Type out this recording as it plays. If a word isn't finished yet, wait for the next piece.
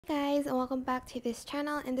Hey guys, and welcome back to this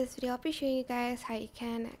channel. In this video I'll be showing you guys how you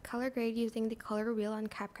can color grade using the color wheel on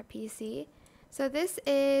CapCut PC. So this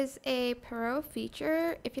is a pro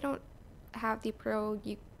feature. If you don't have the pro,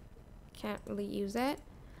 you can't really use it.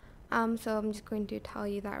 So I'm just going to tell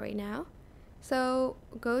you that right now. So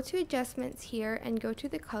go to adjustments here and go to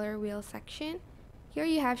the color wheel section. Here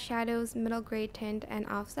you have shadows, middle grade, tint, and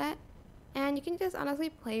offset, and you can just honestly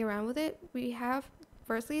play around with it. We have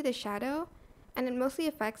firstly the shadow, and it mostly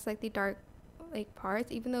affects like the dark parts,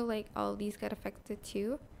 even though like all of these get affected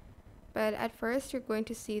too. But at first you're going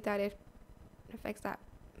to see that it affects that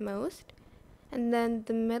most. And then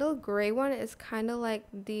the middle gray one is kind of like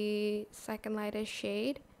the second lightest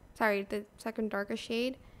shade. Sorry, the second darkest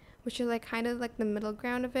shade, which is like kind of like the middle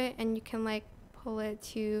ground of it, and you can like pull it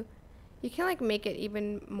to, you can like make it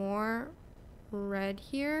even more red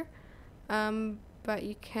here. But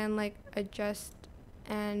you can like adjust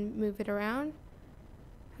and move it around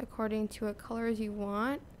according to what colors you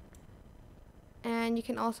want. And you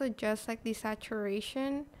can also adjust like the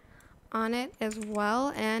saturation on it as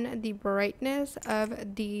well, and the brightness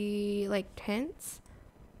of the like tints.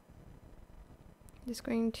 Just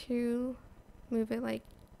going to move it like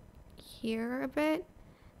here a bit.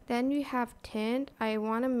 Then you have tint. I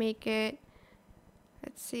want to make it,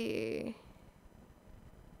 let's see,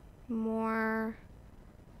 more,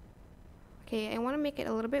 okay, I want to make it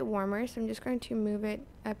a little bit warmer, so I'm just going to move it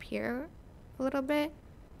up here a little bit.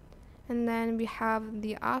 And then we have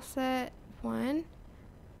the offset one.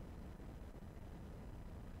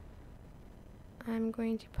 I'm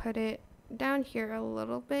going to put it down here a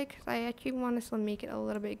little bit because I actually want to make it a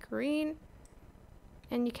little bit green.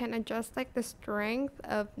 And you can adjust like the strength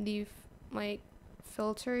of the like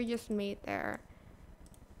filter you just made there.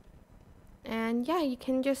 And yeah, you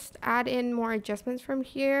can just add in more adjustments from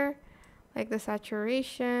here, like the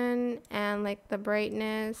saturation and like the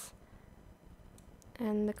brightness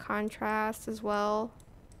and the contrast as well.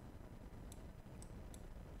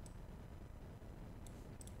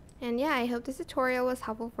 And yeah, I hope this tutorial was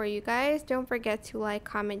helpful for you guys. Don't forget to like,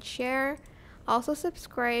 comment, share. Also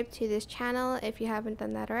subscribe to this channel if you haven't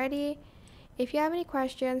done that already. If you have any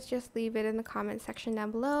questions, just leave it in the comment section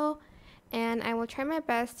down below, and I will try my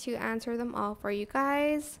best to answer them all for you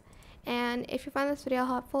guys. And if you found this video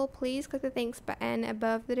helpful, please click the thanks button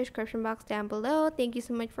above the description box down below. Thank you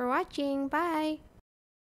so much for watching. Bye!